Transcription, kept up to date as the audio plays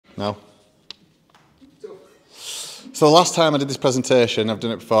No? So the last time I did this presentation, I've done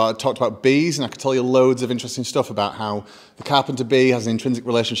it before, I talked about bees, and I could tell you loads of interesting stuff about how the carpenter bee has an intrinsic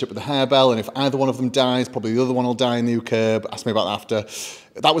relationship with the harebell, and if either one of them dies, probably the other one will die in the UK, but ask me about that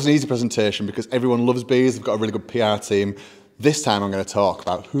after. That was an easy presentation because everyone loves bees, they've got a really good PR team. This time I'm going to talk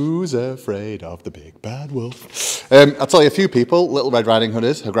about who's afraid of the big bad wolf. I'll tell you a few people. Little Red Riding Hood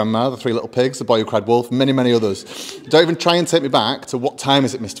is, her grandma, the three little pigs, the boy who cried wolf, many, many others. Don't even try and take me back to what time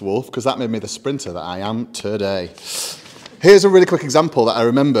is it, Mr. Wolf, because that made me the sprinter that I am today. Here's a really quick example that I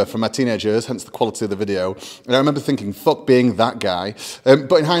remember from my teenage years, hence the quality of the video. And I remember thinking, fuck being that guy.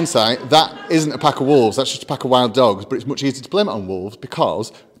 But in hindsight, that isn't a pack of wolves, that's just a pack of wild dogs. But it's much easier to blame it on wolves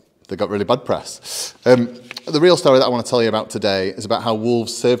because they got really bad press. The real story that I want to tell you about today is about how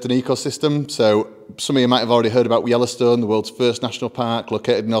wolves saved an ecosystem. So some of you might have already heard about Yellowstone, the world's first national park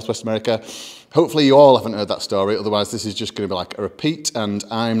located in Northwest America. Hopefully you all haven't heard that story, otherwise this is just going to be like a repeat, and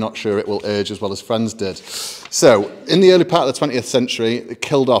I'm not sure it will age as well as Friends did. So, in the early part of the 20th century, it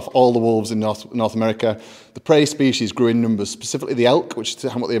killed off all the wolves in North America. The prey species grew in numbers, specifically the elk, which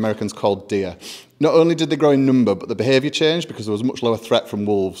is what the Americans called deer. Not only did they grow in number, but the behaviour changed because there was a much lower threat from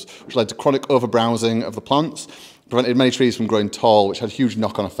wolves, which led to chronic overbrowsing of the plants, prevented many trees from growing tall, which had huge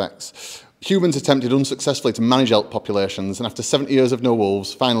knock-on effects. Humans attempted unsuccessfully to manage elk populations, and after 70 years of no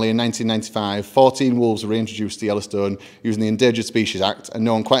wolves, finally in 1995, 14 wolves were reintroduced to Yellowstone using the Endangered Species Act, and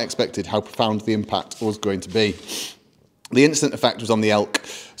no one quite expected how profound the impact was going to be. The instant effect was on the elk.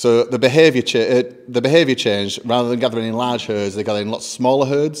 So the behaviour changed. Rather than gathering in large herds, they gathered in lots of smaller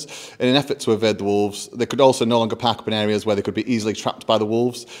herds. In an effort to evade the wolves, they could also no longer park up in areas where they could be easily trapped by the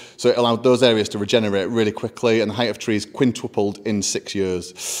wolves. So it allowed those areas to regenerate really quickly, and the height of trees quintupled in 6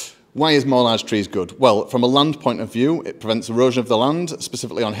 years. Why is more large trees good? Well, from a land point of view, it prevents erosion of the land,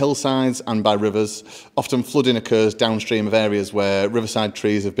 specifically on hillsides and by rivers. Often flooding occurs downstream of areas where riverside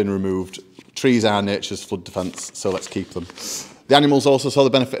trees have been removed. Trees are nature's flood defence, so let's keep them. The animals also saw the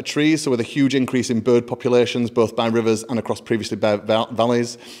benefit of trees, so with a huge increase in bird populations, both by rivers and across previously bare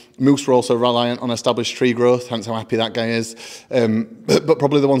valleys. Moose were also reliant on established tree growth, hence how happy that guy is. But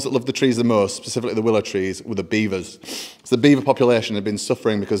probably the ones that loved the trees the most, specifically the willow trees, were the beavers. So the beaver population had been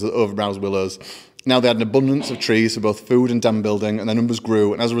suffering because of the overbrowsed willows. Now they had an abundance of trees for both food and dam building, and their numbers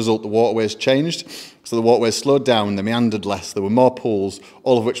grew, and as a result the waterways changed. So the waterways slowed down, they meandered less, there were more pools,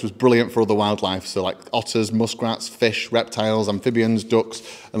 all of which was brilliant for other wildlife, so like otters, muskrats, fish, reptiles, amphibians, ducks,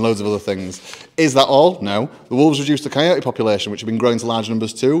 and loads of other things. Is that all? No. The wolves reduced the coyote population, which had been growing to large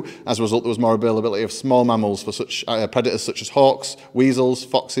numbers too. As a result, there was more availability of small mammals for such predators such as hawks, weasels,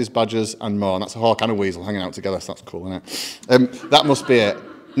 foxes, badgers, and more. And that's a hawk and a weasel hanging out together, so that's cool, isn't it? That must be it.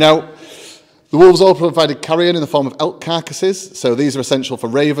 Now, the wolves also provided carrion in the form of elk carcasses, so these are essential for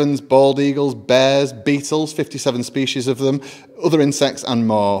ravens, bald eagles, bears, beetles, 57 species of them, other insects and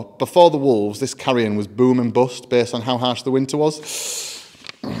more. Before the wolves, this carrion was boom and bust based on how harsh the winter was.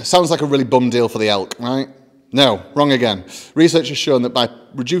 Sounds like a really bum deal for the elk, right? No, wrong again. Research has shown that by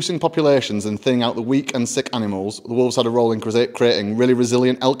reducing populations and thinning out the weak and sick animals, the wolves had a role in creating really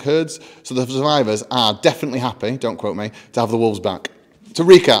resilient elk herds, so the survivors are definitely happy, don't quote me, to have the wolves back. To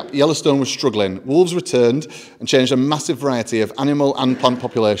recap, Yellowstone was struggling. Wolves returned and changed a massive variety of animal and plant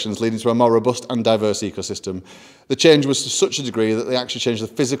populations, leading to a more robust and diverse ecosystem. The change was to such a degree that they actually changed the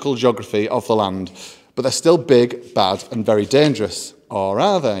physical geography of the land. But they're still big, bad, and very dangerous. Or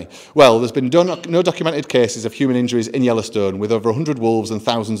are they? Well, there's been no documented cases of human injuries in Yellowstone, with over 100 wolves and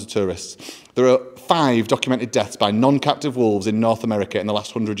thousands of tourists. There are 5 documented deaths by non-captive wolves in North America in the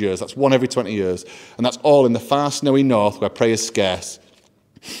last 100 years. That's 1 every 20 years. And that's all in the far snowy north where prey is scarce.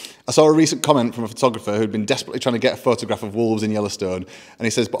 I saw a recent comment from a photographer who'd been desperately trying to get a photograph of wolves in Yellowstone, and he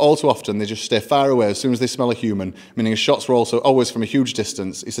says, but all too often they just stay far away as soon as they smell a human, meaning his shots were also always from a huge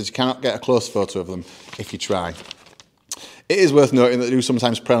distance. He says you cannot get a close photo of them if you try. It is worth noting that they do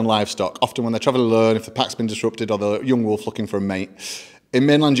sometimes prey on livestock, often when they're travelling alone, if the pack's been disrupted, or the young wolf looking for a mate. In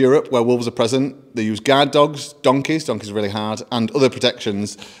mainland Europe, where wolves are present, they use guard dogs, donkeys are really hard, and other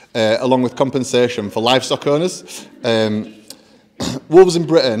protections, along with compensation for livestock owners. Wolves in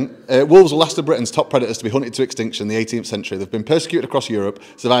Britain, wolves were last of Britain's top predators to be hunted to extinction in the 18th century. They've been persecuted across Europe,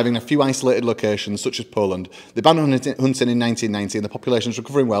 surviving in a few isolated locations, such as Poland. They banned hunting in 1990, and the population's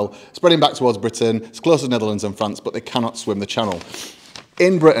recovering well, spreading back towards Britain, as close as Netherlands and France, but they cannot swim the channel.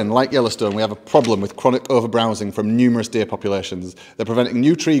 In Britain, like Yellowstone, we have a problem with chronic overbrowsing from numerous deer populations. They're preventing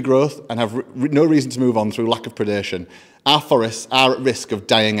new tree growth and have no reason to move on through lack of predation. Our forests are at risk of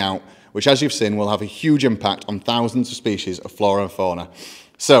dying out, which, as you've seen, will have a huge impact on thousands of species of flora and fauna.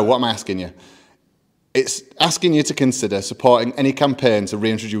 So, what am I asking you? It's asking you to consider supporting any campaign to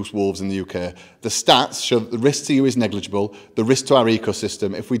reintroduce wolves in the UK. The stats show that the risk to you is negligible. The risk to our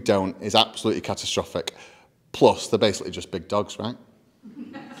ecosystem, if we don't, is absolutely catastrophic. Plus, they're basically just big dogs, right?